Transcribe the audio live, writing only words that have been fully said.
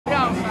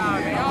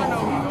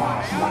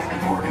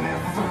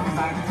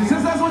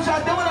Since that's what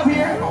y'all doing up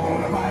here.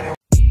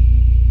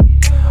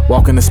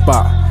 Walk in the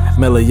spot,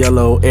 mellow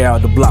yellow, air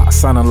out the block,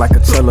 sounding like a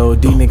cello.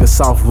 D nigga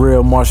soft,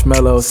 real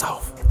marshmallows.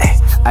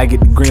 I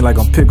get the green like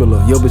I'm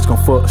Piccolo. Yo bitch gon'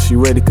 fuck, she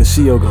ready cause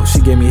she go. She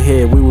gave me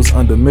head, we was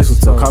under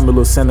mistletoe. Call me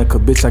Lil Seneca,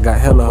 bitch, I got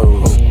hella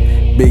hoes.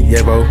 Big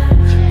Yevo,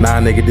 nah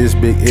nigga this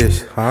big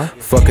ish.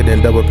 Fuck it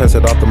and double pass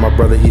it off to my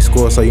brother, he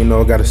scored so you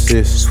know I got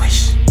assist.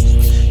 Swish.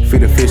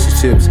 Feed the fish and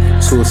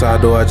chips,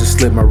 suicide door I just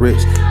slit my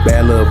wrist.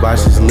 Bad little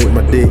bitch just lick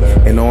my dick,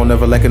 and no one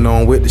never lacking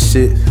on with the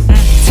shit.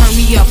 Turn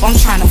me up, I'm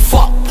tryna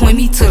fuck, point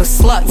me to the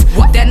sluts.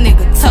 That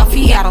nigga tough,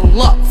 he out of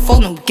luck,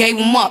 phone him, gave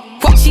him up.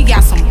 She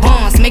got some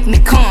buns, make me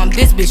come,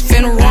 this bitch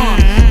finna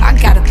run. I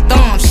got a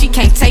thumb, she